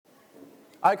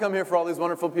I come here for all these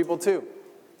wonderful people too.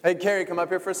 Hey, Carrie, come up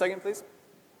here for a second, please.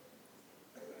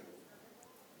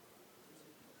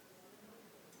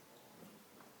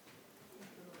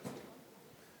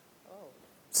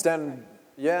 Stand,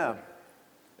 yeah.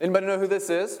 Anybody know who this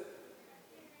is?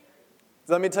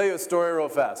 Let me tell you a story real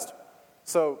fast.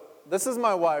 So, this is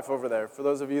my wife over there, for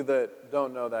those of you that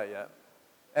don't know that yet.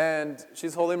 And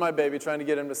she's holding my baby, trying to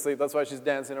get him to sleep. That's why she's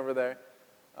dancing over there.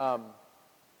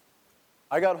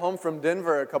 I got home from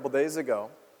Denver a couple days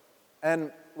ago,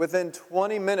 and within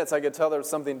 20 minutes, I could tell there was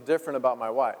something different about my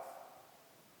wife.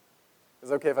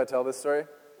 Is it okay if I tell this story?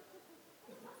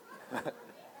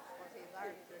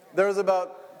 There was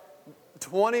about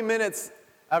 20 minutes,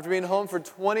 after being home for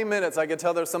 20 minutes, I could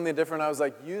tell there was something different. I was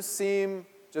like, you seem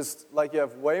just like you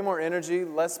have way more energy,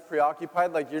 less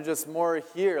preoccupied, like you're just more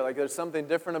here, like there's something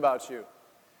different about you.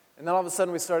 And then all of a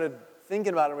sudden we started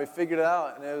thinking about it, and we figured it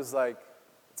out, and it was like,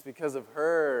 it's because of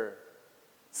her.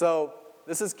 So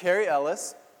this is Carrie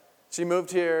Ellis. She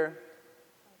moved here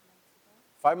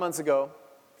 5 months ago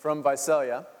from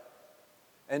Visalia,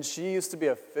 and she used to be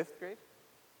a fifth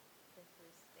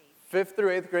through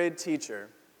eighth grade teacher.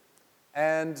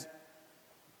 And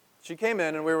she came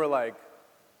in, and we were like,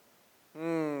 we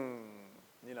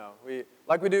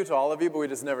do to all of you, but we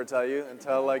just never tell you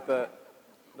until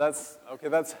that's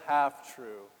half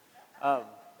true.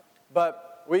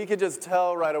 But we could just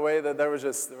tell right away that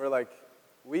we're like,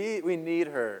 we need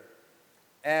her.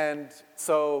 And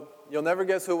so you'll never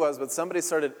guess who it was, but somebody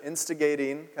started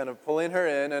instigating, kind of pulling her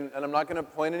in, and I'm not going to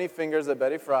point any fingers at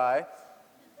Betty Fry,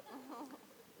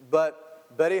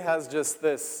 but Betty has just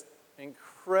this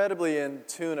incredibly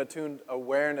attuned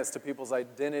awareness to people's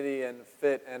identity and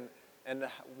fit and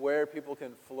where people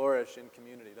can flourish in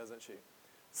community, doesn't she?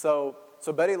 So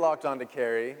Betty locked on to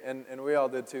Carrie, and we all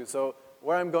did too. So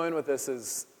where I'm going with this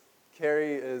is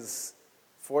Carrie is,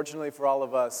 fortunately for all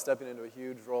of us, stepping into a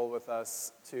huge role with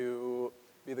us to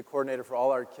be the coordinator for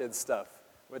all our kids' stuff,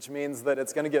 which means that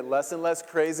it's going to get less and less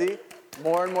crazy,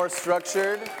 more and more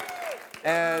structured.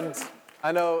 And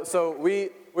I know, so we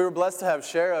were blessed to have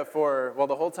Shara for,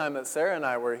 the whole time that Sarah and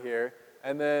I were here.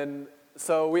 And then,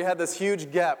 so we had this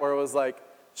huge gap where it was like,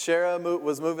 Shara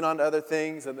was moving on to other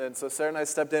things, and then so Sarah and I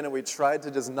stepped in, and we tried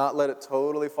to just not let it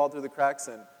totally fall through the cracks,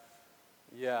 and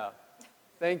yeah.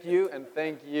 Thank you, and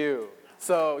thank you.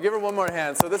 So give her one more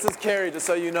hand. So this is Carrie, just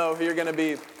so you know who you're going to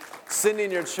be sending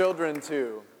your children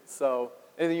to. So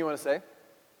anything you want to say?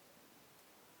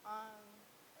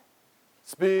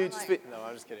 Speech. No,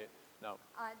 I'm just kidding. No.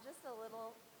 Just a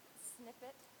little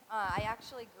snippet. I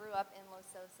actually grew up in Los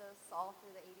Osos all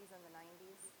through the 80s and the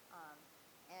 90s.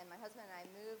 And my husband and I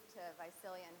moved to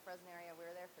Visalia and Fresno area. We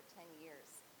were there for 10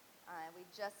 years. We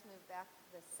just moved back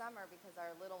this summer because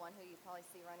our little one, who you probably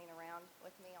see running around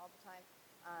with me all the time,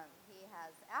 he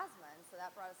has asthma, and so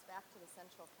that brought us back to the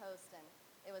Central Coast, and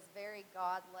it was very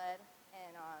God-led,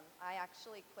 and I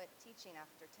actually quit teaching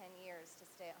after 10 years to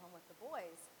stay at home with the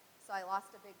boys, so I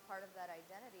lost a big part of that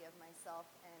identity of myself,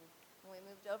 and when we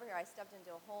moved over here, I stepped into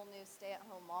a whole new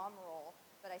stay-at-home mom role,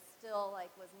 but I still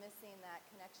was missing that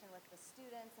connection with the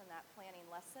students and that planning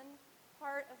lesson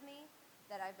part of me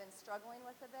that I've been struggling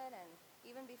with a bit. And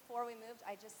even before we moved,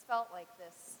 I just felt like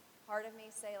this part of me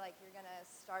say, you're going to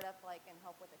start up and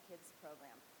help with a kids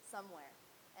program somewhere.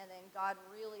 And then God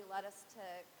really led us to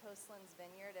Coastlands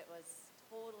Vineyard. It was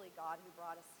totally God who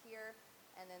brought us here.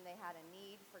 And then they had a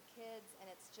need for kids,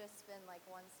 and it's just been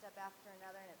one step after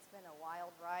another, and it's been a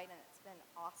wild ride, and it's been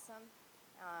awesome.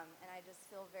 And I just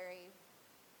feel very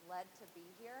led to be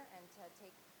here and to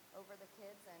take over the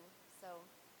kids. And so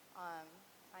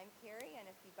I'm Carrie, and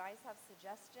if you guys have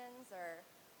suggestions, or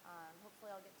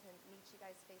hopefully I'll get to meet you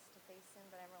guys face-to-face soon,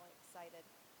 but I'm really excited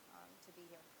to be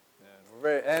here. Yeah,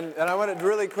 we're and I want to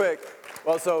really quick,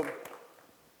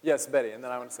 yes, Betty, and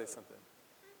then I want to say something.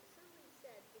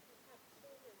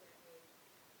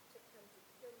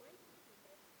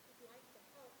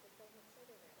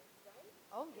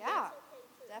 Oh, yeah,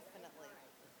 definitely.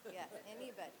 Yes,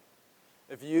 anybody.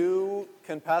 If you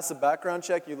can pass a background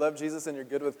check, you love Jesus, and you're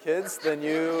good with kids, then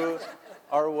you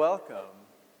are welcome.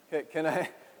 Okay, can I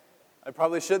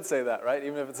probably should say that, right?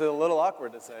 Even if it's a little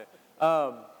awkward to say.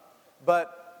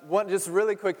 But one just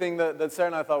really quick thing that Sarah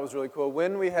and I thought was really cool.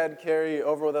 When we had Carrie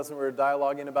over with us and we were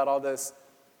dialoguing about all this,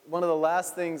 one of the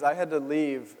last things, I had to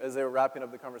leave as they were wrapping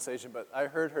up the conversation, but I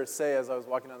heard her say as I was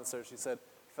walking down the stairs, she said,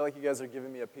 I feel like you guys are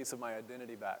giving me a piece of my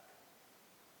identity back.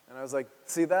 And I was like,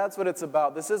 see, that's what it's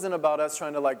about. This isn't about us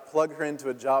trying to plug her into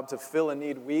a job to fill a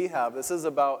need we have. This is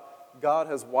about God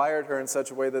has wired her in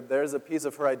such a way that there's a piece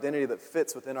of her identity that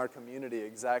fits within our community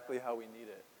exactly how we need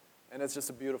it. And it's just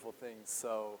a beautiful thing.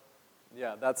 So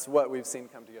Yeah, that's what we've seen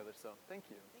come together, so thank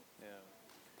you. Yeah.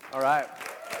 All right.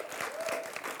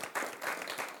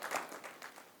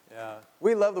 Yeah.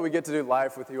 We love that we get to do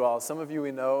life with you all. Some of you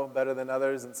we know better than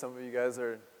others, and some of you guys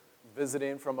are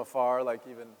visiting from afar, like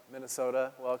even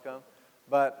Minnesota. Welcome.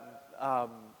 But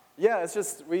yeah, it's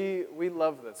just, we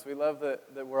love this. We love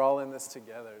that we're all in this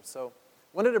together. So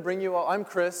wanted to bring you all, I'm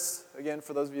Chris, again,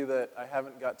 for those of you that I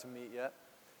haven't got to meet yet.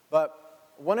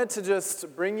 But wanted to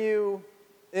just bring you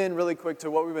in really quick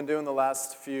to what we've been doing the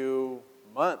last few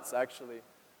months, actually.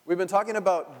 We've been talking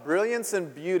about brilliance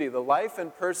and beauty, the life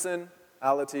and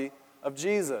personality of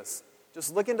Jesus.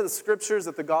 Just looking to the scriptures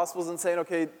at the Gospels and saying,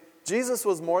 okay, Jesus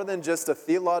was more than just a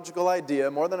theological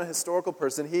idea, more than a historical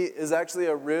person. He is actually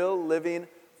a real, living,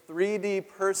 3D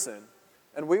person,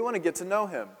 and we want to get to know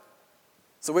him.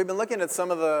 So we've been looking at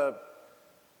some of the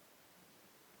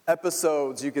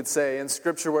episodes, you could say, in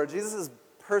Scripture where Jesus'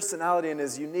 personality and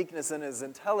his uniqueness and his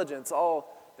intelligence,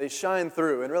 they shine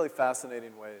through in really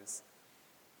fascinating ways.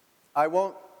 I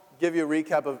won't give you a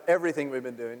recap of everything we've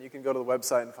been doing. You can go to the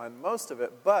website and find most of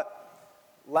it, but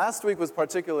last week was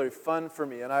particularly fun for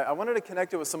me, and I wanted to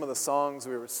connect it with some of the songs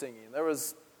we were singing.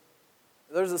 There's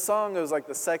a song, it was like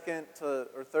the second to,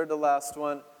 or third to last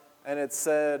one, and it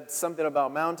said something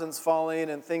about mountains falling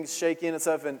and things shaking and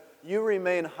stuff, and you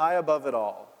remain high above it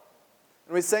all.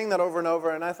 And we sang that over and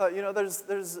over, and I thought,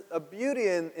 there's a beauty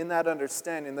in that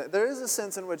understanding, that there is a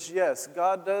sense in which, yes,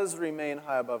 God does remain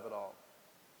high above it all.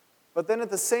 But then at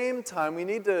the same time, we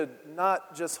need to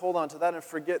not just hold on to that and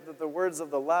forget that the words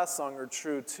of the last song are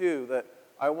true too, that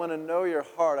I want to know your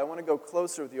heart, I want to go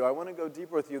closer with you, I want to go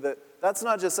deeper with you, that's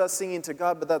not just us singing to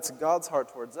God, but that's God's heart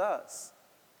towards us.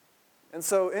 And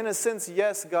so in a sense,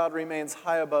 yes, God remains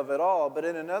high above it all, but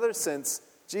in another sense,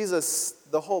 Jesus,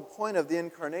 the whole point of the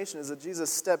incarnation is that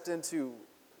Jesus stepped into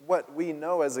what we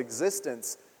know as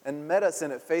existence and met us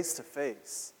in it face to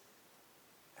face.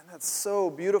 And that's so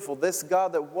beautiful. This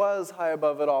God that was high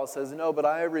above it all says, no, but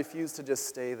I refuse to just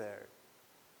stay there.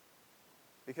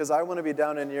 Because I want to be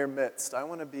down in your midst. I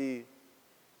want to be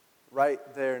right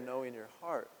there knowing your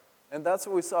heart. And that's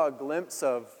what we saw a glimpse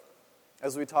of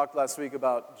as we talked last week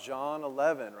about John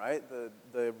 11, right?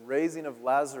 The raising of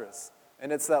Lazarus.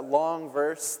 And it's that long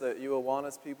verse that you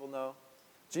Awanas people know.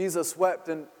 Jesus wept.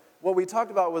 And what we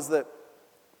talked about was that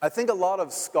I think a lot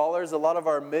of scholars, a lot of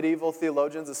our medieval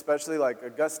theologians, especially like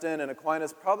Augustine and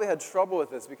Aquinas, probably had trouble with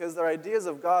this because their ideas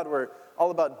of God were all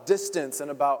about distance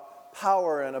and about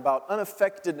power and about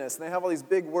unaffectedness. And they have all these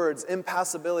big words,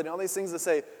 impassibility, and all these things to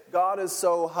say, God is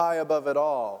so high above it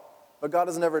all. But God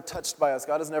is never touched by us.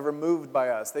 God is never moved by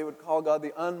us. They would call God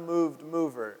the unmoved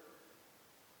mover.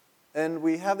 And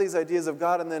we have these ideas of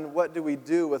God, and then what do we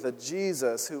do with a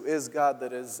Jesus who is God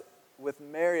that is with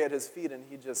Mary at his feet, and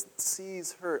he just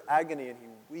sees her agony and he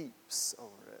weeps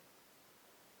over it.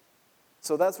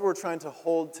 So that's what we're trying to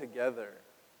hold together.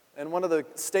 And one of the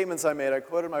statements I made, I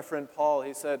quoted my friend Paul.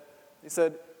 He said,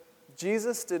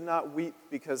 Jesus did not weep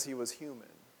because he was human,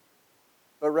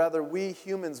 but rather we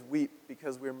humans weep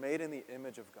because we're made in the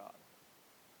image of God.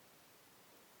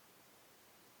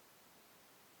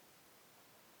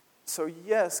 So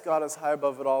yes, God is high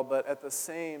above it all, but at the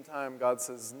same time, God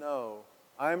says, no,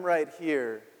 I'm right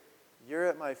here, you're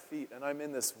at my feet, and I'm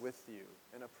in this with you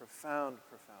in a profound,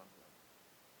 profound way.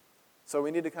 So we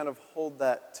need to kind of hold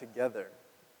that together.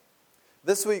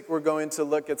 This week we're going to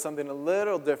look at something a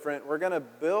little different. We're going to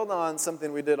build on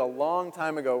something we did a long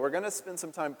time ago. We're going to spend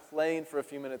some time playing for a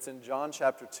few minutes in John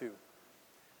chapter 2.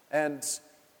 And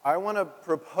I want to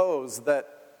propose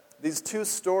that these two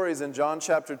stories in John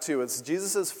chapter 2, it's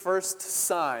Jesus' first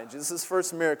sign, Jesus'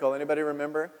 first miracle. Anybody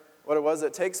remember what it was?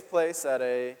 It takes place at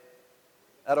a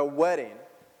wedding,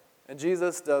 and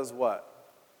Jesus does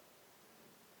what?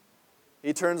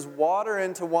 He turns water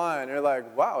into wine. And you're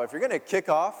like, wow, if you're going to kick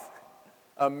off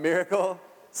a miracle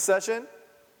session,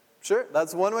 sure,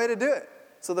 that's one way to do it.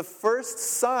 So the first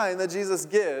sign that Jesus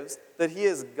gives that he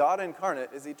is God incarnate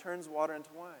is he turns water into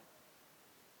wine.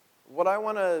 What I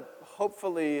want to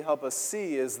hopefully help us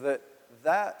see is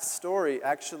that story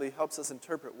actually helps us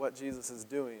interpret what Jesus is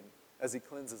doing as he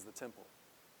cleanses the temple.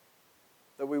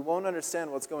 That we won't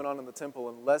understand what's going on in the temple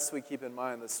unless we keep in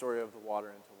mind the story of the water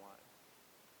into wine.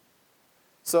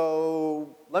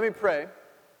 So let me pray,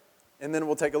 and then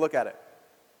we'll take a look at it.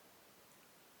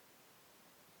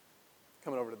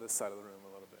 Coming over to this side of the room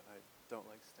a little bit. I don't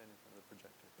like standing in front of the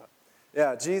projector. But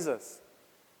yeah, Jesus,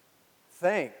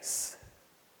 thanks.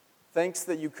 Thanks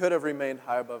that you could have remained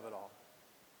high above it all.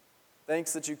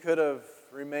 Thanks that you could have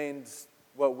remained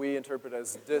what we interpret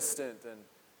as distant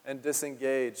and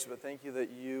disengaged, but thank you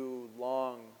that you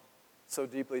long so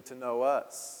deeply to know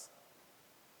us.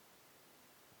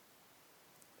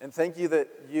 And thank you that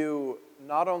you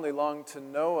not only long to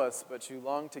know us, but you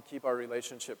long to keep our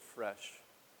relationship fresh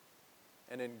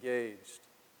and engaged.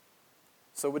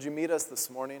 So would you meet us this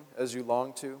morning as you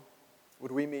long to?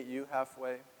 Would we meet you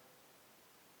halfway?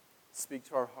 Speak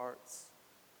to our hearts.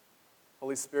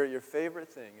 Holy Spirit, your favorite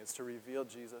thing is to reveal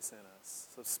Jesus in us.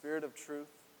 So Spirit of truth,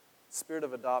 Spirit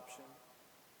of adoption,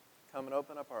 come and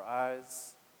open up our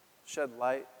eyes, shed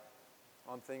light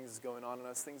on things going on in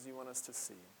us, things you want us to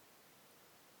see.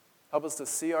 Help us to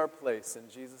see our place in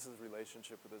Jesus'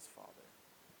 relationship with his Father.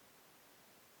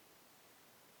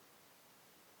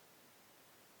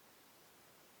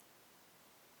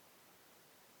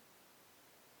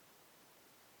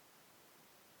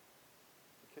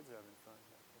 The kids are having fun.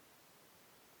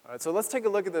 All right, so let's take a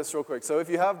look at this real quick. So if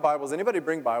you have Bibles, anybody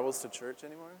bring Bibles to church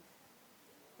anymore?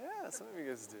 Yeah, some of you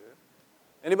guys do.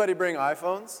 Anybody bring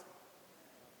iPhones?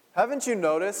 Haven't you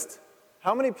noticed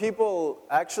how many people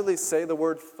actually say the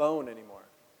word phone anymore?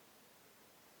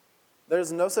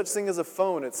 There's no such thing as a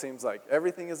phone, it seems like.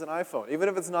 Everything is an iPhone, even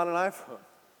if it's not an iPhone.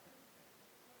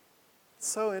 It's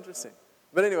so interesting.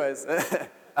 But anyways,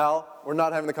 Al, we're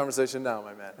not having the conversation now,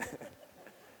 my man.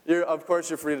 Of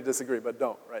course, you're free to disagree, but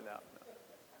don't right now. No.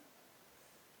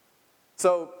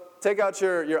 So take out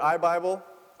your iBible.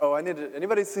 Oh,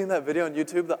 anybody seen that video on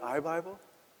YouTube, the iBible?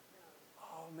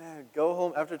 Oh man, go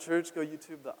home after church, go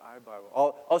YouTube the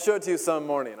iBible. I'll show it to you some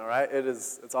morning, all right?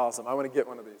 It's awesome. I want to get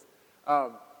one of these.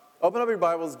 Open up your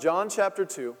Bibles, John chapter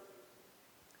 2,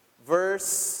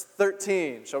 verse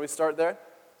 13. Shall we start there?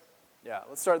 Yeah,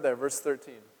 let's start there, verse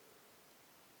 13.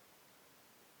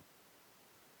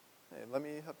 Hey, let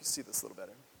me help you see this a little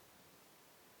better.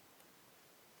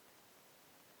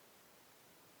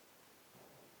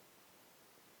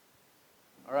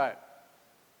 All right.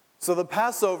 So the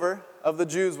Passover of the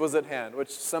Jews was at hand, which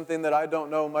is something that I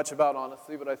don't know much about,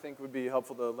 honestly, but I think would be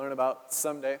helpful to learn about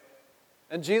someday.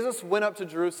 And Jesus went up to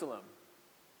Jerusalem.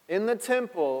 In the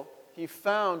temple, he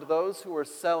found those who were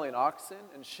selling oxen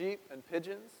and sheep and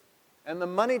pigeons, and the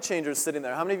money changers sitting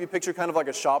there. How many of you picture kind of like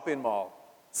a shopping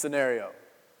mall scenario?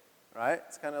 Right?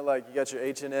 It's kind of like you got your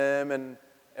H&M and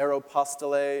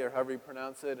Aeropostale, or however you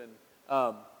pronounce it,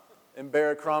 and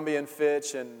Abercrombie and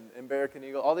Fitch and American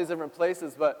Eagle, all these different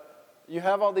places, but you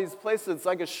have all these places. It's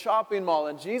like a shopping mall,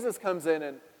 and Jesus comes in,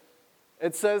 and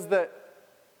it says that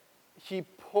he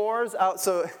pours out.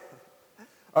 So,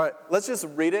 all right, let's just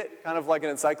read it kind of like an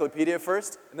encyclopedia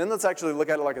first, and then let's actually look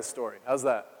at it like a story. How's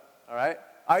that? All right?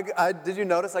 Did you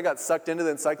notice I got sucked into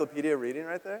the encyclopedia reading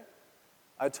right there?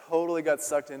 I totally got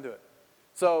sucked into it.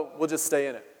 So we'll just stay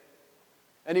in it.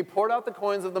 And he poured out the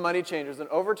coins of the money changers and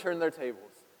overturned their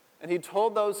tables. And he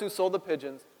told those who sold the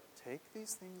pigeons, "Take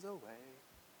these things away.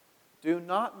 Do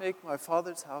not make my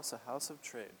Father's house a house of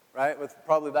trade." Right? With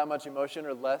probably that much emotion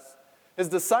or less. His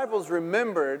disciples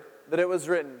remembered that it was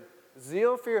written,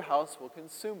 "Zeal for your house will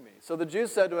consume me." So the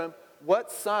Jews said to him,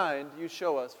 "What sign do you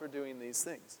show us for doing these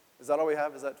things?" Is that all we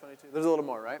have? Is that 22? There's a little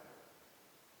more, right?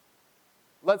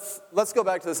 Let's go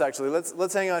back to this actually.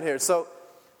 Let's hang out here. So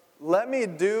let me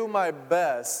do my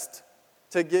best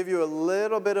to give you a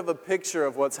little bit of a picture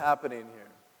of what's happening here.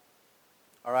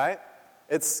 All right?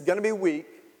 It's going to be weak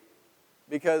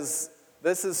because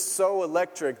this is so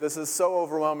electric. This is so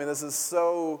overwhelming. This is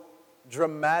so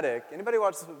dramatic. Anybody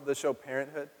watch the show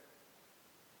Parenthood?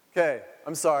 Okay,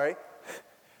 I'm sorry.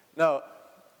 No,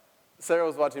 Sarah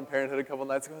was watching Parenthood a couple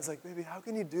nights ago. I was like, "Baby, how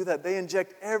can you do that? They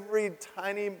inject every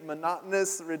tiny,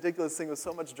 monotonous, ridiculous thing with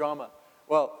so much drama."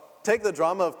 Well, take the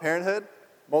drama of Parenthood,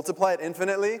 multiply it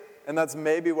infinitely, and that's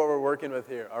maybe what we're working with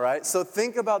here, all right? So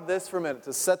think about this for a minute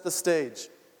to set the stage.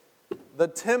 The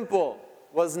temple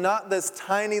was not this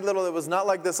tiny little, it was not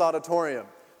like this auditorium.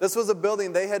 This was a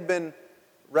building they had been,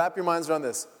 wrap your minds around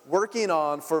this, working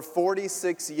on for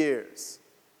 46 years.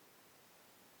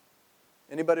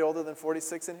 Anybody older than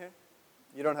 46 in here?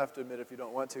 You don't have to admit if you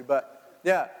don't want to, but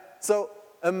yeah. So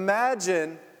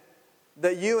imagine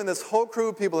that you and this whole crew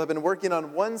of people have been working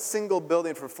on one single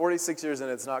building for 46 years and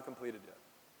it's not completed yet.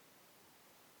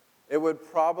 It would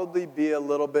probably be a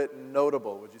little bit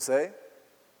notable, would you say?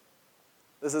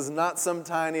 This is not some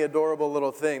tiny, adorable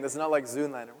little thing. This is not like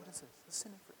Zoolander. What is this? Is this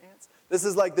in it for ants? This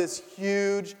is like this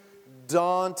huge,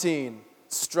 daunting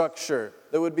structure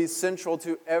that would be central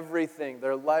to everything,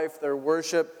 their life, their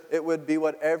worship. It would be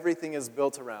what everything is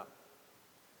built around.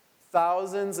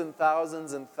 Thousands and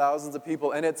thousands and thousands of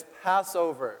people, and it's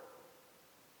Passover.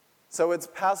 So it's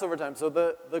Passover time. So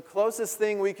the closest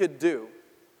thing we could do,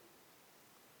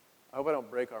 I hope I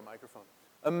don't break our microphone.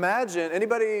 Imagine,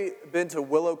 anybody been to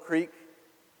Willow Creek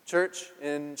Church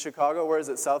in Chicago? Where is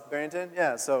it, South Barrington?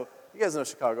 Yeah, so you guys know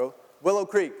Chicago. Willow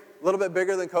Creek, a little bit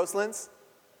bigger than Coastlands.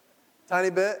 Tiny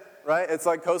bit, right? It's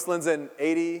like Coastlands in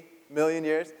 80 million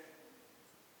years.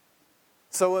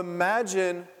 So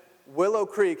imagine Willow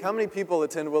Creek. How many people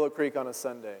attend Willow Creek on a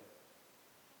Sunday?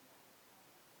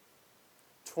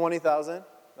 20,000?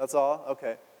 That's all?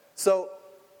 Okay. So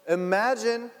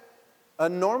imagine a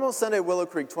normal Sunday Willow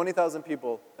Creek, 20,000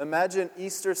 people. Imagine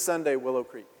Easter Sunday Willow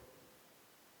Creek.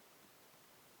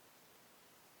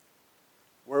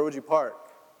 Where would you park?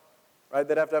 Right?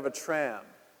 They'd have to have a tram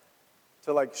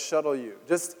to like shuttle you.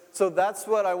 So that's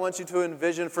what I want you to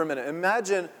envision for a minute.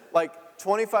 Imagine like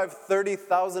 25,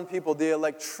 30,000 people, the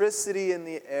electricity in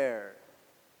the air.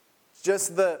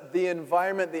 Just the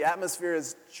environment, the atmosphere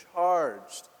is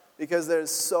charged because there's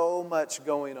so much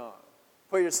going on.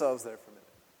 Put yourselves there for a minute.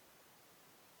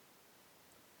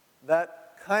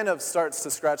 That kind of starts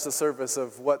to scratch the surface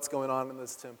of what's going on in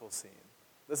this temple scene.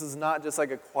 This is not just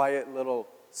like a quiet little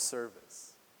service.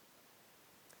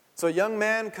 So a young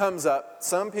man comes up.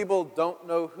 Some people don't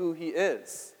know who he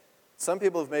is. Some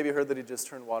people have maybe heard that he just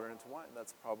turned water into wine.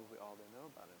 That's probably all they know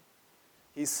about him.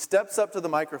 He steps up to the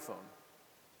microphone.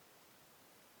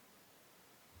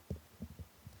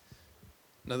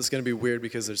 Now this is going to be weird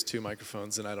because there's two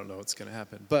microphones and I don't know what's going to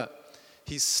happen. But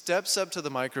he steps up to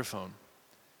the microphone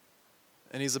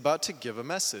and he's about to give a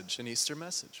message, an Easter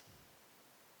message.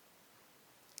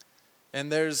 And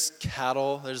there's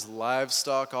cattle, there's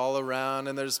livestock all around,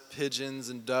 and there's pigeons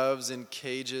and doves in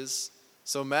cages.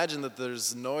 So imagine that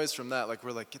there's noise from that. Like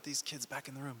we're like, get these kids back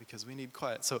in the room because we need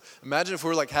quiet. So imagine if we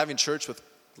were like having church with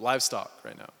livestock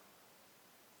right now.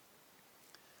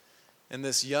 And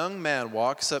this young man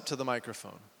walks up to the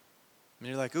microphone. And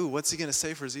you're like, ooh, what's he going to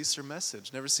say for his Easter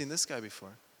message? Never seen this guy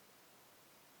before.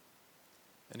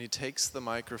 And he takes the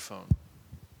microphone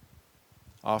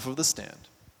off of the stand.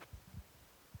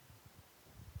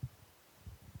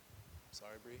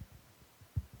 Sorry, Bree.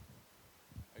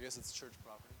 I guess it's church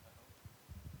property, I hope.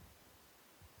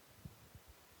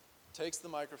 Takes the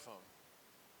microphone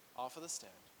off of the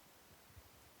stand.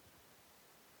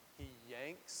 He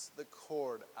yanks the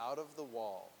cord out of the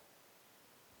wall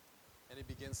and he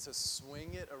begins to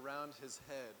swing it around his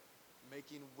head,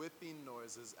 making whipping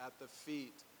noises at the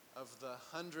feet of the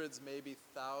hundreds, maybe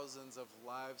thousands of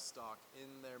livestock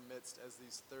in their midst as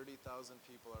these 30,000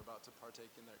 people are about to partake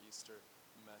in their Easter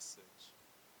message.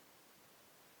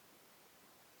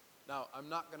 Now, I'm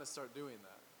not going to start doing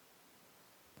that.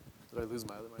 Did I lose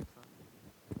my other microphone?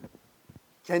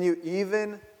 Can you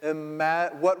even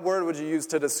imagine, what word would you use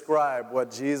to describe what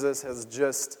Jesus has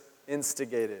just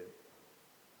instigated?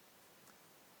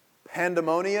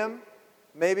 Pandemonium,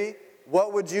 maybe?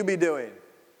 What would you be doing?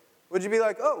 Would you be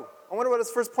like, oh, I wonder what his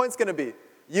first point's going to be?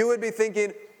 You would be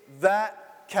thinking,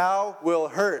 that cow will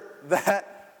hurt.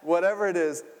 That, whatever it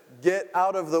is, get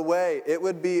out of the way. It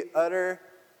would be utter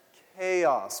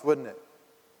chaos, wouldn't it?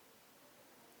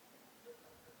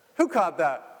 Who caught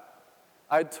that?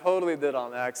 I totally did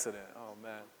on accident. Oh,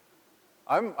 man.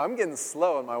 I'm getting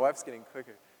slow and my wife's getting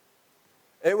quicker.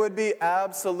 It would be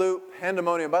absolute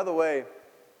pandemonium. By the way,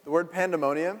 the word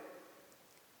pandemonium,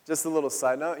 just a little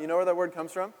side note, you know where that word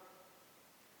comes from?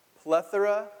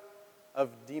 Plethora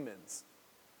of demons.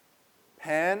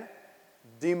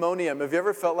 Pandemonium. Have you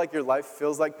ever felt like your life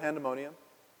feels like pandemonium?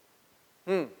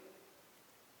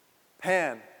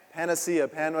 Panacea,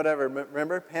 pan whatever.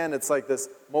 Remember? Pan, it's like this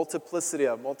multiplicity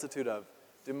of, multitude of.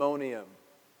 Demonium.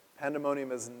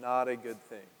 Pandemonium is not a good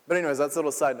thing. But anyways, that's a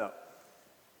little side note.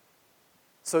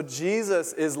 So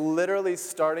Jesus is literally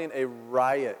starting a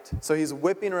riot. So he's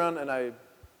whipping around, and I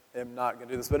am not going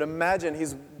to do this, but imagine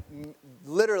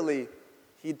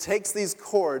he takes these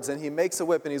cords and he makes a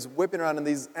whip and he's whipping around and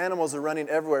these animals are running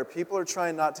everywhere. People are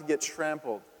trying not to get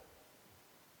trampled.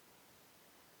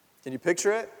 Can you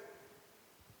picture it?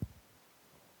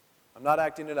 I'm not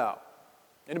acting it out.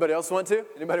 Anybody else want to?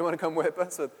 Anybody want to come whip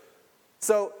us?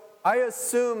 So I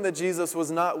assume that Jesus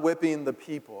was not whipping the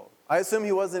people. I assume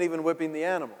he wasn't even whipping the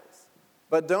animals.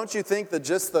 But don't you think that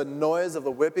just the noise of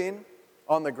the whipping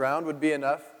on the ground would be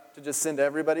enough to just send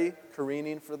everybody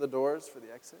careening for the doors for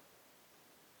the exit?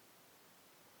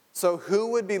 So who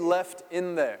would be left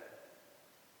in there?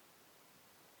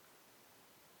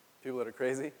 People that are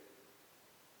crazy?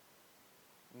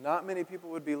 Not many people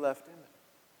would be left in there.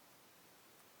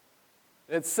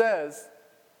 It says,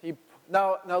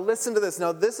 now listen to this.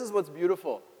 Now this is what's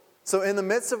beautiful. So in the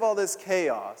midst of all this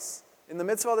chaos,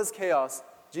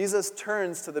 Jesus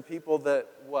turns to the people that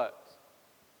what?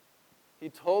 He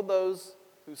told those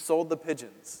who sold the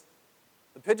pigeons.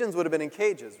 The pigeons would have been in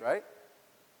cages, right?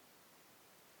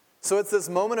 So it's this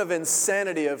moment of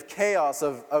insanity, of chaos,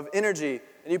 of energy.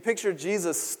 And you picture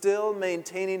Jesus still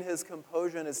maintaining his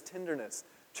composure and his tenderness,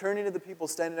 turning to the people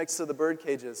standing next to the bird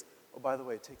cages. oh, by the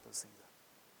way, take those things out.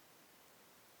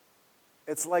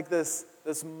 It's like this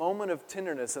moment of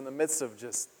tenderness in the midst of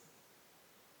just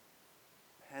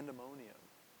pandemonium,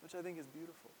 which I think is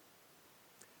beautiful.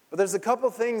 But there's a couple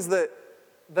things that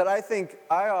I think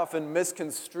I often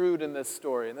misconstrued in this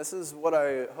story, and this is what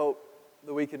I hope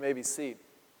that we can maybe see.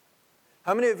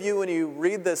 How many of you, when you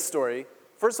read this story,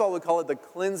 first of all, we call it the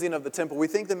cleansing of the temple. We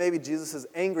think that maybe Jesus is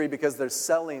angry because they're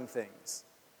selling things,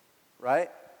 right?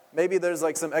 Maybe there's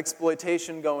like some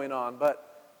exploitation going on, but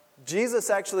Jesus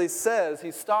actually says,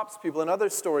 he stops people. In other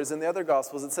stories, in the other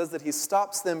Gospels, it says that he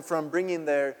stops them from bringing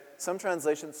their, some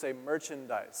translations say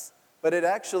merchandise, but it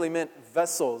actually meant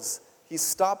vessels. He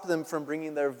stopped them from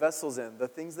bringing their vessels in, the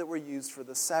things that were used for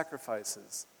the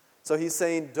sacrifices. So he's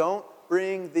saying, don't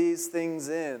bring these things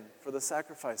in for the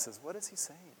sacrifices. What is he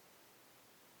saying?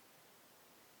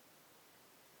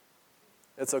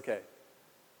 It's okay.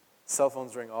 Cell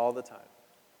phones ring all the time.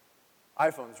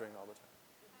 iPhones ring all the time.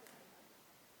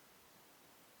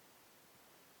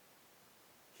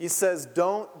 He says,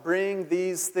 don't bring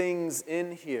these things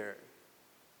in here.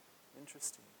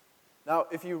 Interesting. Now,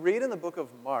 if you read in the book of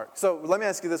Mark, so let me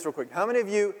ask you this real quick. How many of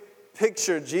you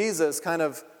picture Jesus kind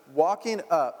of walking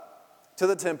up to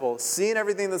the temple, seeing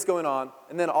everything that's going on,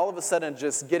 and then all of a sudden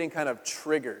just getting kind of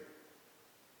triggered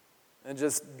and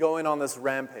just going on this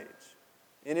rampage?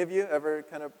 Any of you ever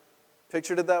kind of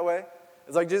pictured it that way?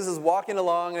 It's like Jesus is walking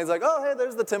along, and he's like, oh, hey,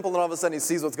 there's the temple, and all of a sudden he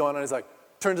sees what's going on, and he's like,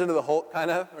 turns into the Hulk,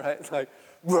 kind of, right? It's like,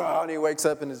 and he wakes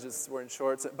up and is just wearing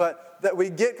shorts. But that we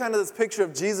get kind of this picture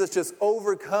of Jesus just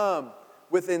overcome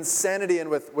with insanity and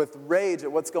with rage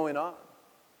at what's going on.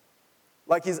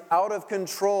 Like he's out of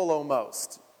control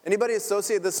almost. Anybody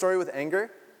associate this story with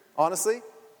anger? Honestly?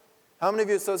 How many of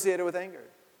you associate it with anger?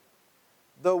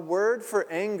 The word for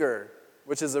anger,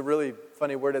 which is a really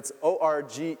funny word, it's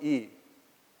O-R-G-E.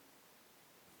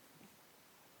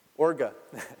 Orga.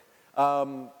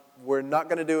 We're not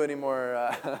going to do any more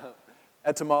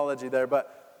etymology there,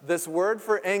 but this word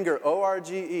for anger,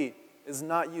 O-R-G-E, is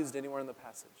not used anywhere in the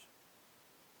passage.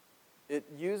 It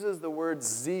uses the word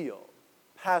zeal,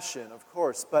 passion, of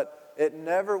course, but it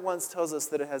never once tells us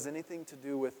that it has anything to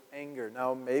do with anger.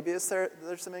 Now, maybe there's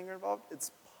some anger involved. It's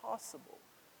possible.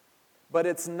 But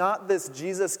it's not this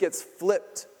Jesus gets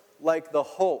flipped like the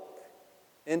Hulk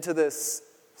into this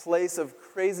place of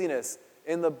craziness.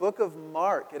 In the book of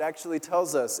Mark, it actually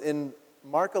tells us in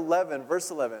Mark 11,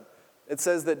 verse 11, it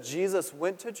says that Jesus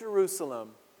went to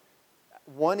Jerusalem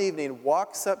one evening,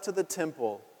 walks up to the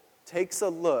temple, takes a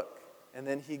look, and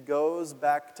then he goes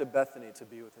back to Bethany to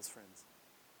be with his friends.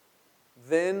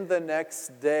 Then the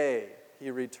next day,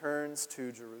 he returns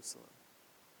to Jerusalem.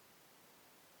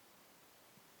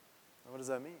 What does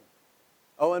that mean?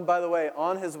 Oh, and by the way,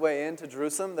 on his way into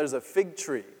Jerusalem, there's a fig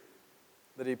tree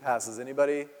that he passes.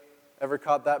 Anybody ever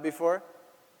caught that before?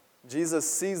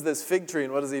 Jesus sees this fig tree,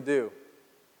 and what does he do?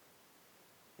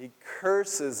 He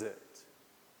curses it.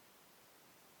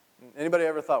 Anybody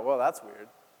ever thought, well, that's weird?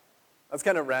 That's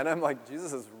kind of random. Like,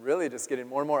 Jesus is really just getting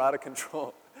more and more out of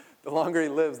control. The longer he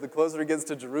lives, the closer he gets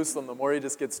to Jerusalem, the more he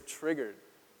just gets triggered.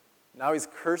 Now he's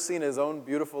cursing his own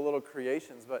beautiful little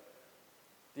creations. But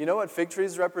do you know what fig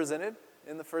trees represented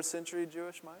in the first century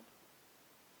Jewish mind?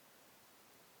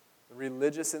 The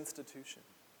religious institution.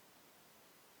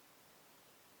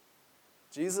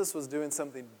 Jesus was doing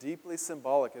something deeply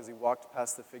symbolic as he walked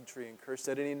past the fig tree and cursed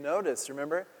it. And he noticed,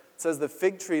 remember, it says the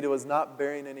fig tree was not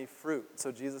bearing any fruit.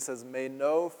 So Jesus says, may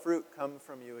no fruit come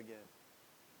from you again.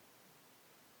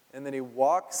 And then he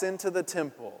walks into the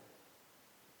temple.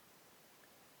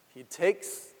 He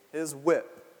takes his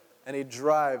whip and he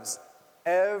drives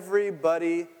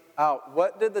everybody out.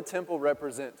 What did the temple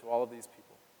represent to all of these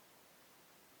people?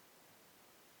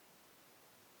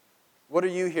 What are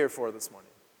you here for this morning?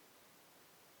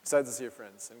 Besides to see your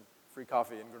friends and free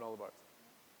coffee and granola bars.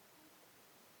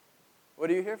 What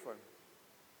are you here for?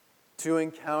 To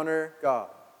encounter God.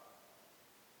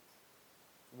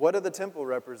 What did the temple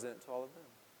represent to all of them?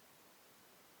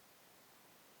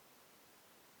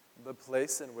 The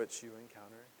place in which you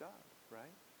encounter God, right?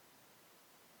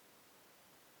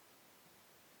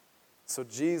 So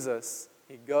Jesus,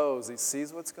 he goes, he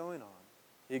sees what's going on.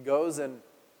 He goes and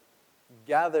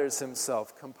gathers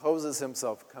himself, composes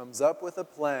himself, comes up with a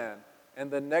plan,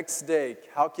 and the next day,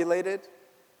 calculated,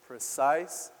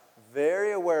 precise,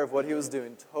 very aware of what he was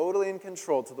doing, totally in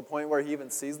control to the point where he even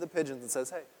sees the pigeons and says,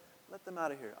 hey, let them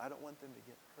out of here. I don't want them to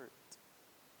get hurt.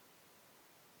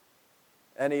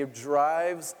 And he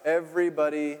drives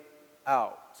everybody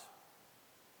out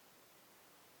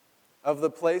of the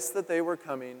place that they were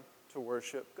coming to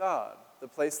worship God, the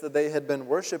place that they had been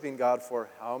worshiping God for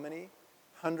how many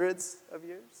hundreds of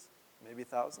years? maybe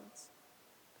thousands.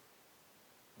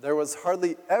 There was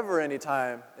hardly ever any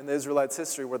time in the Israelites'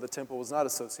 history where the temple was not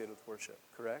associated with worship,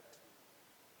 correct?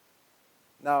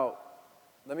 Now,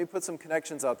 let me put some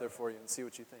connections out there for you and see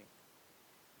what you think.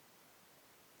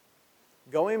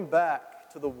 Going back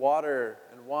to the water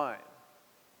and wine.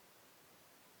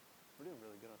 We're doing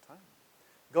really good on time.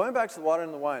 Going back to the water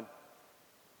and the wine,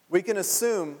 we can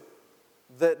assume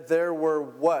that there were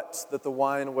what that the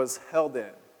wine was held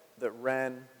in that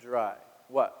ran dry.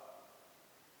 What?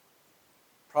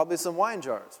 Probably some wine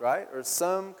jars, right? Or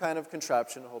some kind of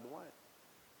contraption to hold the wine.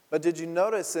 But did you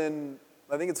notice in,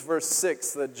 I think it's verse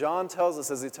 6, that John tells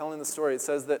us as he's telling the story, it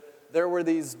says that there were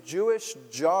these Jewish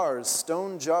jars,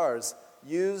 stone jars,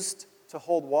 used to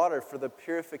hold water for the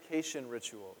purification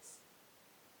rituals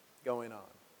going on.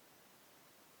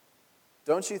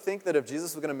 Don't you think that if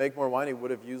Jesus was going to make more wine, he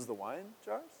would have used the wine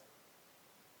jars?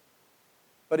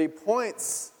 But he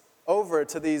points over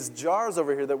to these jars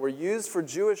over here that were used for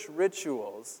Jewish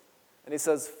rituals, and he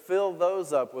says, fill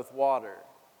those up with water.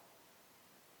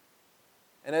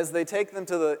 And as they take them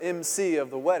to the MC of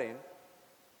the wedding,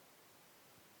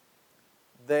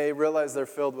 they realize they're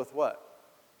filled with what?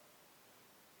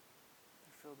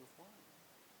 They're filled with wine.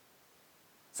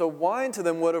 So wine to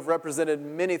them would have represented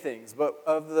many things, but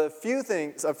of the few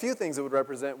things it would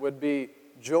represent would be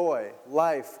joy,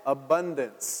 life,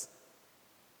 abundance.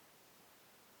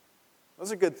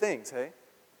 Those are good things, hey?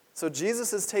 So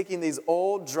Jesus is taking these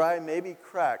old, dry, maybe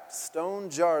cracked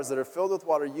stone jars that are filled with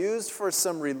water used for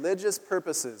some religious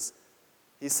purposes.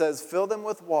 He says, fill them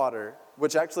with water,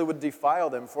 which actually would defile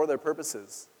them for their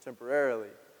purposes temporarily.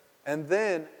 And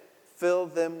then fill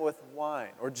them with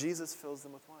wine, or Jesus fills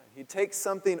them with wine. He takes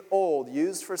something old,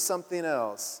 used for something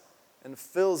else, and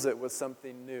fills it with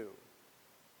something new.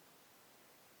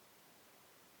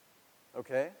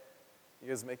 Okay? You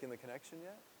guys making the connection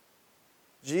yet?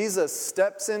 Jesus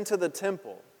steps into the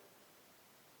temple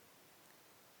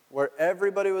where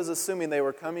everybody was assuming they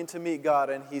were coming to meet God,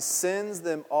 and he sends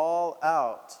them all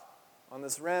out on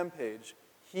this rampage.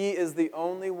 He is the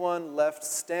only one left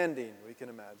standing, we can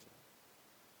imagine,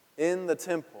 in the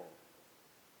temple.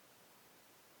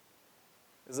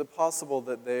 Is it possible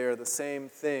that they are the same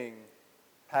thing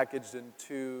packaged in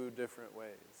two different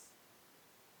ways?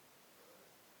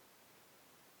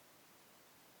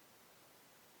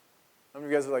 How many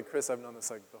of you guys are like, Chris, I've known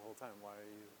this like the whole time. Why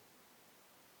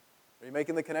are you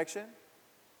making the connection?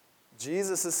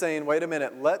 Jesus is saying, wait a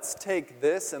minute, let's take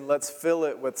this and let's fill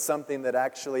it with something that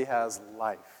actually has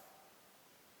life.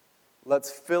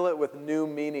 Let's fill it with new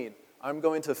meaning. I'm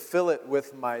going to fill it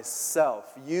with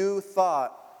myself. You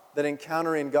thought that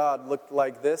encountering God looked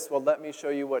like this. Well, let me show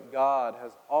you what God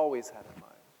has always had in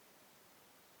mind.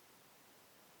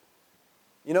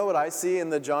 You know what I see in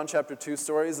the John chapter 2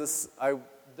 stories?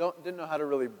 Didn't know how to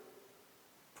really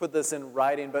put this in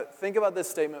writing, but think about this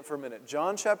statement for a minute.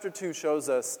 John chapter 2 shows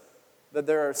us that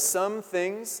there are some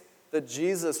things that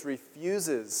Jesus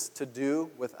refuses to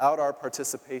do without our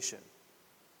participation.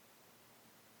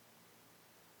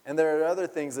 And there are other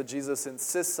things that Jesus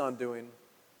insists on doing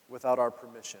without our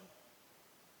permission.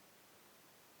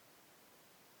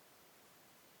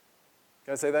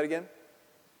 Can I say that again?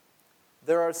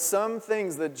 There are some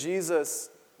things that Jesus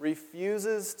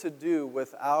refuses to do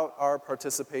without our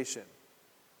participation.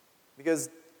 Because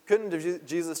couldn't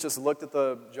Jesus just looked at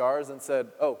the jars and said,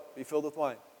 oh, be filled with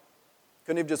wine?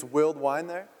 Couldn't he have just willed wine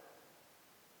there?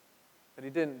 But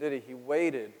he didn't, did he? He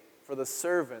waited for the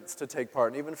servants to take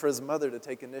part, and even for his mother to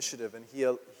take initiative, and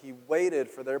he waited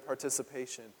for their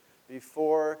participation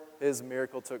before his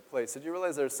miracle took place. Did you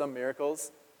realize there are some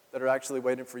miracles that are actually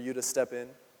waiting for you to step in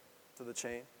to the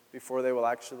chain before they will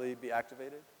actually be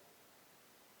activated?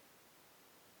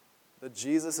 That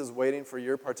Jesus is waiting for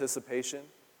your participation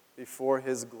before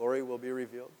his glory will be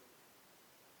revealed.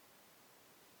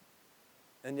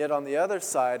 And yet on the other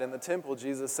side, in the temple,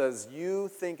 Jesus says, you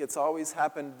think it's always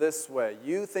happened this way.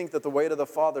 You think that the way to the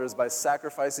Father is by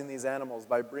sacrificing these animals,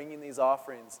 by bringing these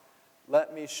offerings.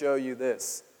 Let me show you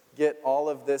this. Get all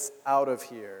of this out of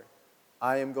here.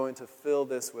 I am going to fill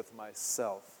this with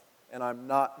myself, and I'm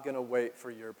not going to wait for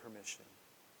your permission.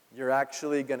 You're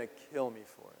actually going to kill me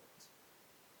for it.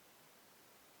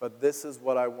 But this is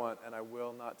what I want, and I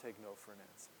will not take no for an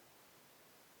answer.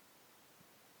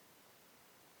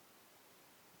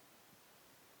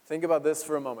 Think about this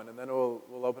for a moment, and then we'll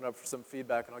open up for some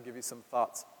feedback, and I'll give you some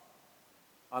thoughts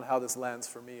on how this lands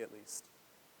for me at least.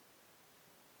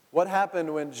 What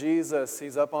happened when Jesus,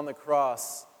 he's up on the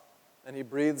cross, and he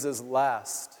breathes his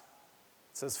last?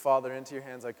 It says, Father, into your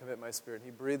hands I commit my spirit.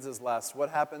 He breathes his last.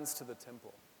 What happens to the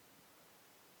temple?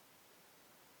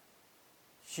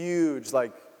 Huge,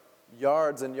 like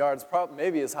yards and yards,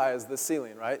 maybe as high as this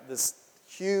ceiling, right? This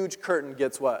huge curtain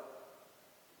gets what?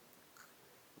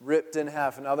 Ripped in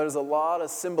half. Now, there's a lot of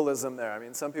symbolism there. I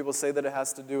mean, some people say that it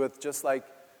has to do with just like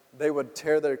they would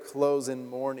tear their clothes in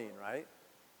mourning, right?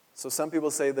 So some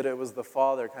people say that it was the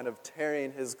Father kind of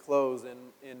tearing his clothes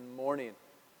in mourning.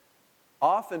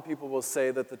 Often people will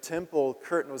say that the temple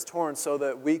curtain was torn so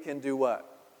that we can do what?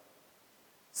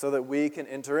 So that we can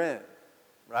enter in,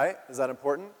 right? Is that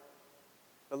important?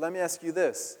 But let me ask you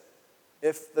this.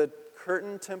 If the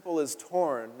curtain temple is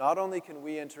torn, not only can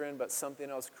we enter in, but something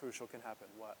else crucial can happen.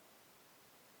 What?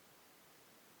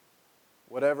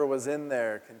 Whatever was in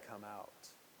there can come out.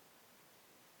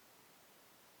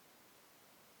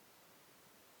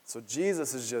 So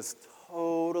Jesus is just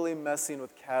totally messing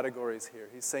with categories here.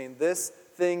 He's saying this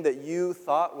thing that you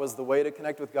thought was the way to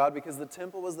connect with God, because the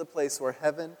temple was the place where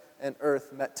heaven and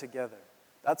earth met together.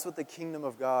 That's what the kingdom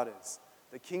of God is.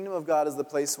 The kingdom of God is the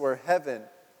place where heaven,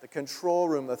 the control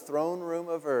room, the throne room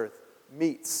of earth,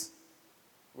 meets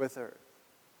with earth.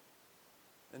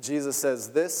 And Jesus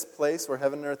says this place where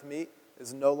heaven and earth meet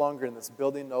is no longer in this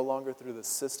building, no longer through the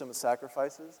system of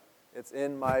sacrifices. It's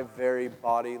in my very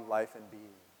body, life, and being.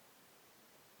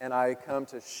 And I come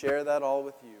to share that all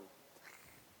with you.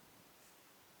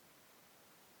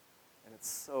 And it's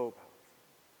so powerful.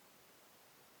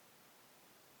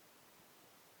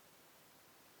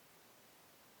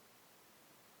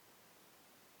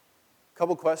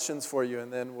 Couple questions for you,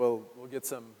 and then we'll get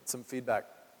some feedback.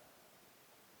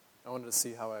 I wanted to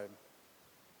see how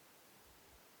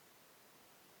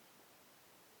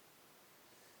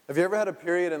Have you ever had a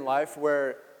period in life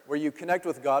where you connect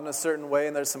with God in a certain way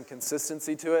and there's some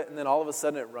consistency to it, and then all of a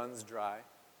sudden it runs dry?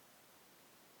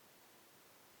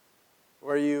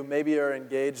 Where you maybe are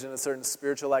engaged in a certain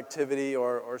spiritual activity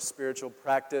or spiritual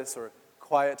practice or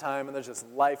quiet time, and there's just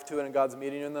life to it, and God's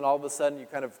meeting you, and then all of a sudden you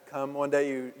kind of come one day,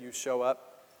 you show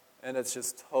up, and it's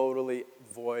just totally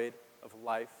void of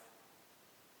life.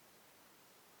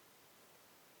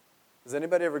 Has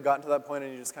anybody ever gotten to that point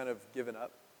and you just kind of given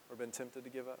up or been tempted to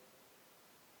give up?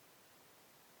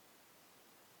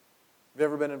 Have you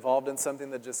ever been involved in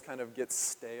something that just kind of gets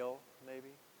stale, maybe?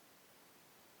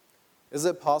 Is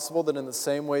it possible that in the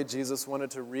same way Jesus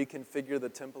wanted to reconfigure the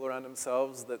temple around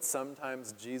himself, that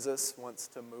sometimes Jesus wants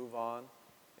to move on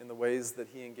in the ways that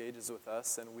he engages with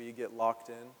us, and we get locked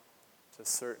in to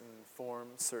certain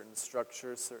forms, certain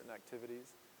structures, certain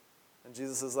activities? And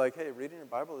Jesus is like, hey, reading your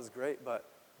Bible is great, but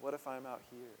what if I'm out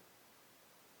here?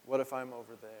 What if I'm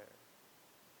over there?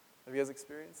 Have you guys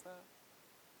experienced that?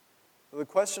 Well, the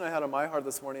question I had on my heart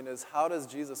this morning is, how does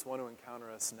Jesus want to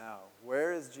encounter us now?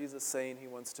 Where is Jesus saying he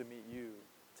wants to meet you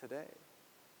today?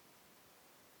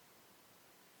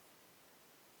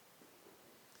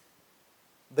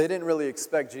 They didn't really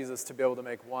expect Jesus to be able to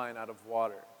make wine out of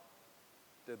water,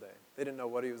 did they? They didn't know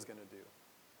what he was going to do.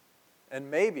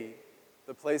 And maybe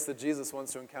the place that Jesus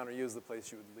wants to encounter you is the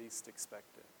place you would least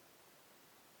expect it.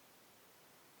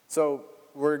 So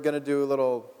we're going to do a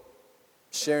little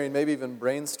sharing, maybe even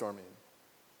brainstorming.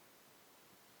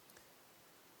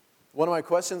 One of my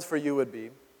questions for you would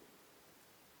be,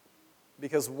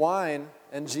 because wine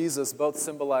and Jesus both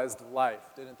symbolized life,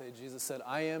 didn't they? Jesus said,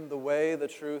 I am the way, the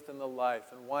truth, and the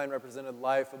life. And wine represented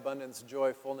life, abundance,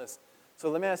 joy, fullness.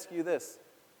 So let me ask you this.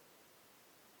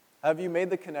 Have you made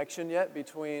the connection yet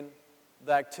between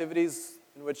the activities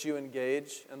in which you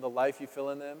engage and the life you feel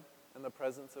in them and the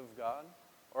presence of God?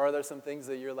 Or are there some things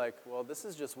that you're like, well, this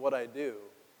is just what I do,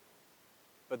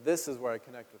 but this is where I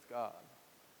connect with God?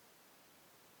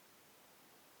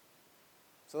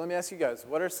 So let me ask you guys,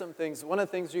 what are some things, one of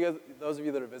the things, you guys, those of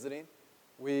you that are visiting,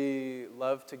 we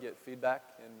love to get feedback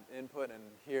and input and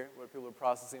hear what people are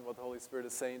processing, what the Holy Spirit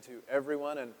is saying to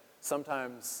everyone, and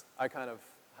sometimes I kind of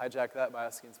hijack that by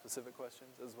asking specific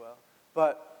questions as well.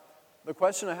 But the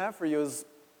question I have for you is,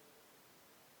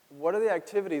 what are the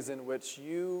activities in which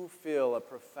you feel a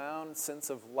profound sense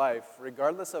of life,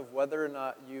 regardless of whether or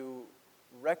not you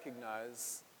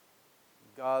recognize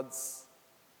God's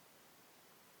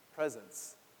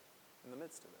presence in the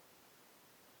midst of it?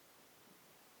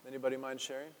 Anybody mind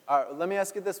sharing? All right, let me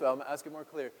ask it this way. I'll ask it more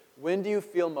clear. When do you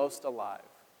feel most alive?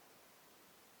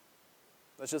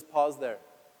 Let's just pause there.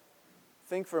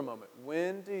 Think for a moment.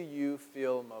 When do you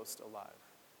feel most alive?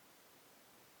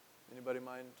 Anybody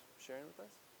mind sharing with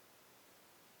us?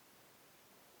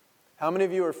 How many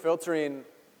of you are filtering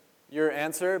your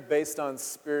answer based on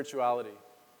spirituality?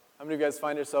 How many of you guys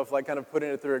find yourself like kind of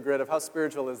putting it through a grid of how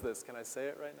spiritual is this? Can I say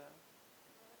it right now?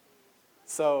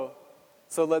 So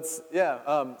let's,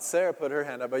 Sarah put her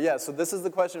hand up. But yeah, so this is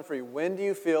the question for you. When do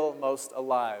you feel most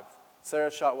alive? Sarah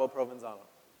Shotwell Provenzano.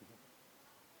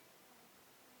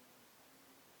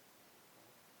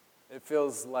 It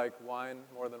feels like wine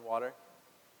more than water?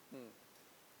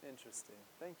 Interesting.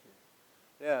 Thank you.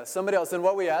 Yeah, somebody else. And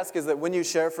what we ask is that when you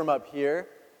share from up here,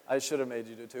 I should have made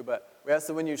you do too, but we ask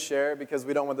that when you share, because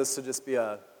we don't want this to just be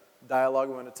a dialogue,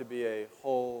 we want it to be a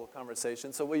whole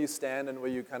conversation. So will you stand and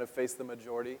will you kind of face the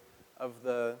majority of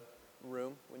the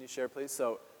room when you share, please?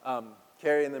 So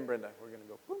Carrie and then Brenda. We're going to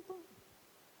go boom, boom.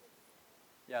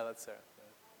 Yeah, that's Sarah. Yeah.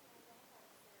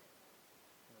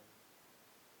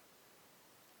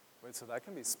 Wait, so that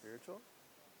can be spiritual?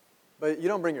 But you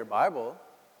don't bring your Bible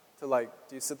to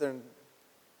do you sit there and,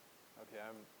 okay,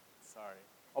 I'm sorry.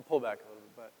 I'll pull back a little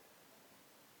bit, but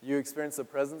you experience the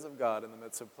presence of God in the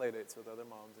midst of play dates with other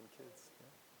moms and kids. Yeah.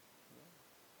 Yeah.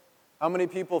 How many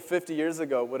people 50 years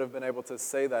ago would have been able to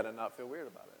say that and not feel weird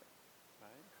about it?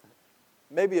 Right?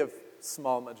 Maybe a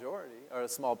small majority or a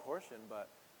small portion, but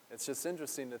it's just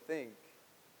interesting to think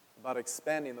about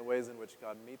expanding the ways in which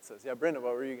God meets us. Yeah, Brenda,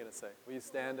 what were you going to say? Will you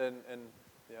stand and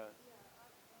yeah.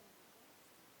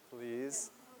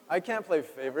 Please. I can't play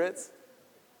favorites,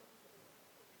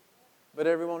 but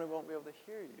everyone won't be able to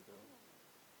hear you.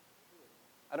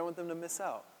 I don't want them to miss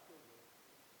out.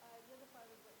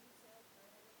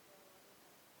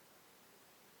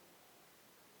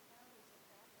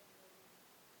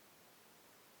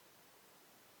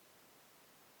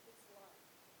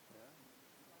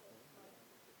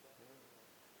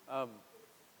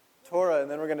 Torah,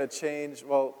 and then we're going to change.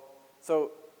 Well,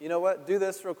 so you know what? Do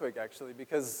this real quick, actually,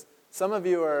 because some of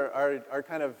you are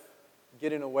kind of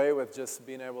getting away with just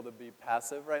being able to be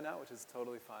passive right now, which is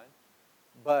totally fine.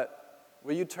 But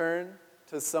will you turn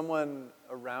to someone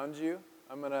around you?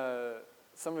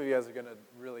 Some of you guys are going to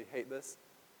really hate this,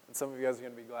 and some of you guys are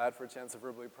going to be glad for a chance to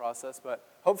verbally process, but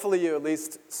hopefully you at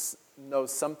least know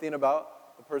something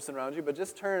about the person around you, but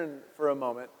just turn for a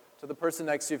moment to the person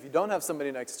next to you. If you don't have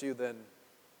somebody next to you, then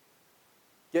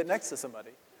get next to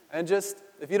somebody. And just,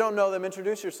 if you don't know them,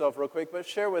 introduce yourself real quick, but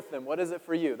share with them. What is it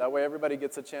for you? That way everybody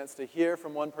gets a chance to hear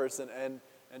from one person and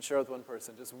share with one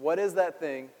person. Just what is that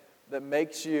thing that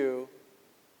makes you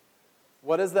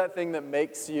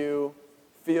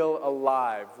feel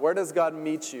alive? Where does God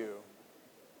meet you?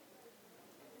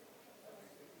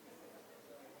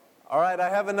 All right, I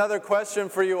have another question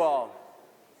for you all.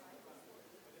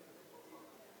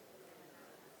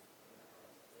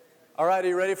 All right, are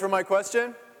you ready for my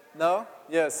question? No?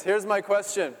 Yes, here's my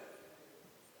question.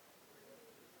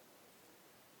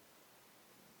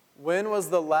 When was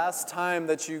the last time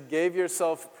that you gave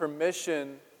yourself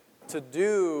permission to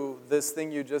do this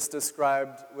thing you just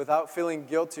described without feeling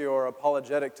guilty or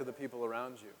apologetic to the people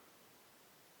around you?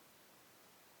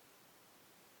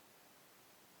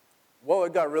 Whoa,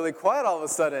 it got really quiet all of a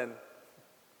sudden.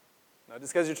 No,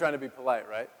 just because you're trying to be polite,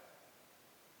 right?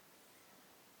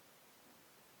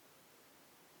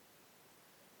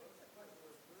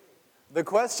 The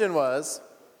question was,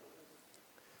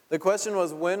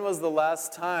 when was the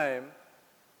last time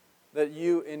that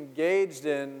you engaged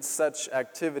in such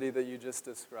activity that you just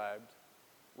described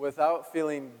without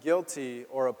feeling guilty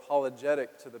or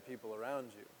apologetic to the people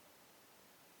around you?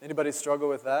 Anybody struggle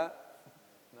with that?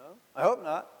 No? I hope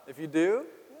not. If you do,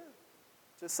 yeah,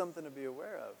 just something to be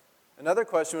aware of. Another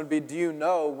question would be, do you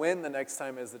know when the next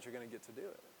time is that you're going to get to do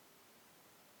it?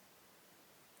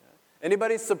 Yeah.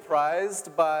 Anybody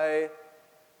surprised by...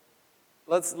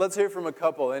 Let's hear from a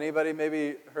couple. Anybody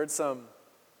maybe heard some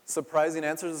surprising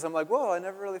answers? And some like, whoa, I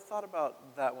never really thought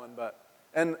about that one.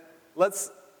 And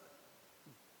let's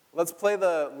play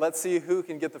let's see who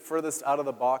can get the furthest out of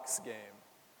the box game.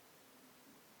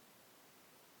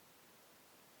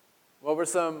 What were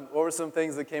some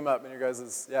things that came up in your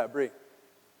guys', yeah, Bree?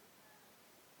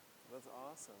 That's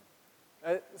awesome.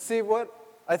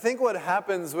 I think what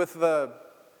happens with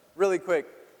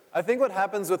I think what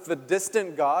happens with the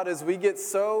distant God is we get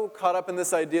so caught up in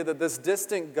this idea that this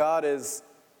distant God is,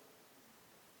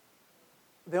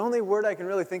 the only word I can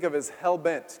really think of is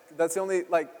hell-bent. That's the only,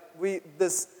 we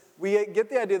get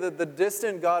the idea that the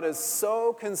distant God is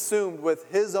so consumed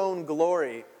with his own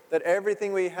glory that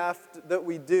everything that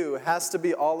we do has to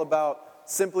be all about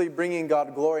simply bringing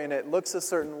God glory, and it looks a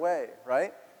certain way,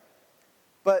 right?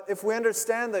 But if we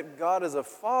understand that God is a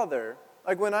father,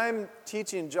 like when I'm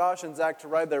teaching Josh and Zach to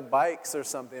ride their bikes or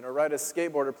something, or ride a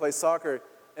skateboard or play soccer,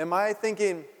 am I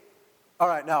thinking, all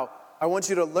right, now, I want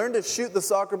you to learn to shoot the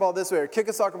soccer ball this way or kick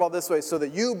a soccer ball this way so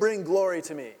that you bring glory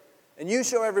to me. And you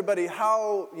show everybody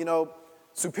how,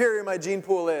 superior my gene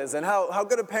pool is and how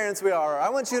good of parents we are. I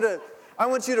want you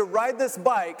to ride this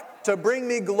bike to bring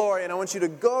me glory, and I want you to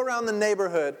go around the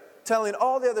neighborhood telling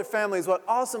all the other families what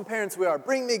awesome parents we are.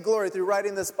 Bring me glory through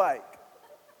riding this bike.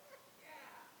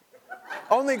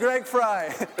 Only Greg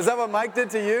Fry. Is that what Mike did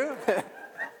to you?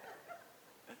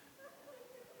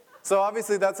 So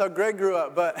obviously that's how Greg grew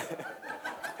up, but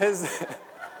his...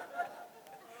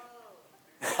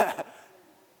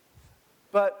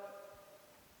 But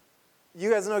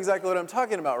you guys know exactly what I'm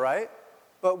talking about, right?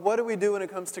 But what do we do when it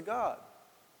comes to God?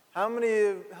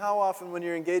 How often when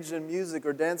you're engaged in music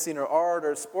or dancing or art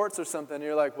or sports or something,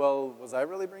 you're like, well, was I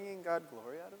really bringing God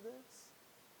glory out of this?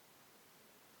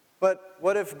 But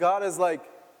what if God is like,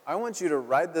 I want you to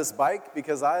ride this bike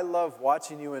because I love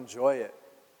watching you enjoy it.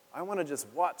 I want to just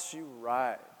watch you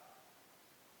ride.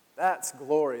 That's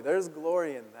glory. There's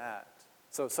glory in that.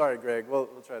 So sorry, Greg. We'll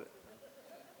try to...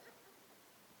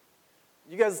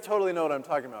 You guys totally know what I'm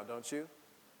talking about, don't you?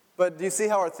 But do you see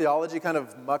how our theology kind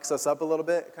of mucks us up a little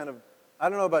bit? I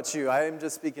don't know about you. I am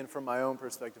just speaking from my own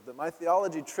perspective. That my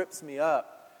theology trips me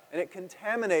up, and it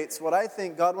contaminates what I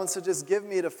think God wants to just give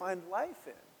me to find life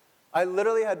in. I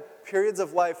literally had periods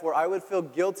of life where I would feel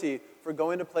guilty for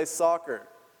going to play soccer.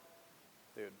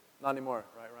 Dude, not anymore,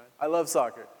 right, Ryan? I love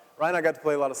soccer. Ryan and I got to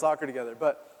play a lot of soccer together,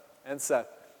 and Seth.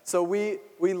 So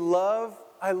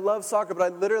I love soccer, but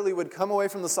I literally would come away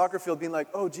from the soccer field being like,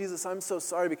 oh, Jesus, I'm so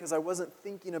sorry because I wasn't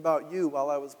thinking about you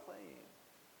while I was playing.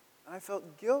 And I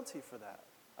felt guilty for that.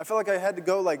 I felt like I had to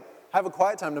go have a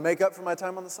quiet time to make up for my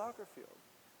time on the soccer field.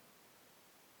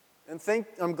 And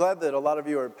I'm glad that a lot of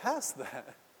you are past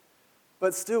that.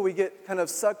 But still, we get kind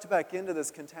of sucked back into this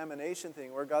contamination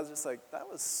thing where God's just like, that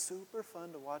was super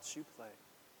fun to watch you play.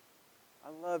 I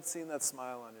loved seeing that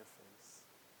smile on your face.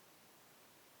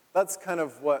 That's kind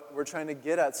of what we're trying to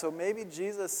get at. So maybe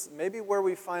where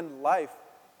we find life,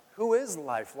 who is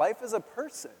life? Life is a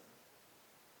person.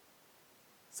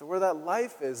 So where that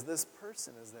life is, this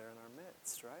person is there in our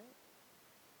midst, right?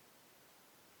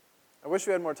 I wish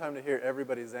we had more time to hear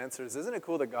everybody's answers. Isn't it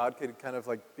cool that God could kind of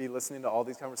be listening to all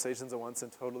these conversations at once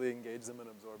and totally engage them and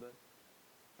absorb it?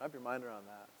 Wrap your mind around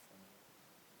that for a minute.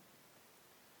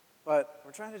 But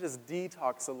we're trying to just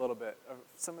detox a little bit of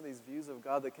some of these views of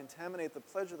God that contaminate the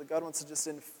pleasure that God wants to just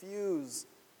infuse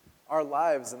our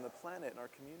lives and the planet and our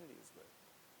communities with.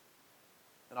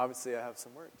 And obviously I have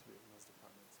some work to do in those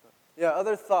departments. But yeah,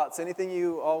 other thoughts? Anything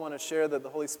you all want to share that the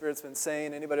Holy Spirit's been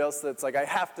saying? Anybody else that's like, I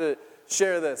have to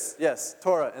share this? Yes,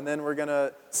 Torah. And then we're going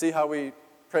to see how we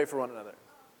pray for one another.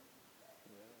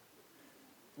 Yeah.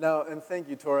 Now, and thank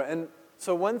you, Torah. And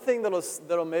so one thing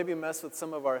that'll maybe mess with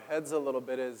some of our heads a little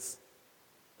bit is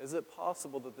it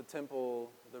possible that the temple,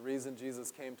 the reason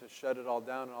Jesus came to shut it all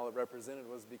down and all it represented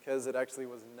was because it actually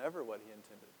was never what he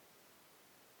intended?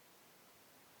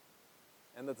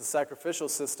 And that the sacrificial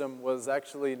system was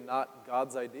actually not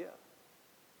God's idea,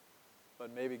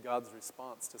 but maybe God's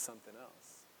response to something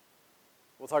else.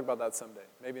 We'll talk about that someday,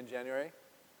 maybe in January.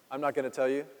 I'm not going to tell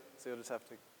you, so you'll just have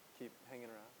to keep hanging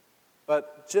around.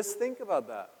 But just think about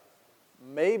that.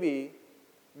 Maybe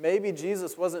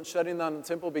Jesus wasn't shutting down the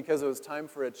temple because it was time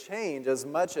for a change as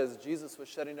much as Jesus was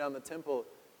shutting down the temple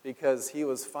because he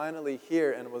was finally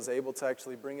here and was able to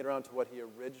actually bring it around to what he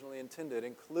originally intended,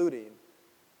 including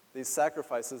these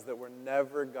sacrifices that were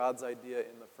never God's idea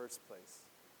in the first place.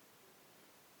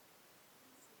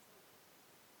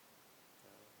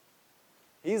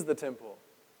 He's the temple.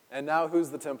 And now who's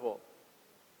the temple?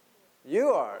 You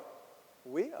are.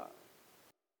 We are.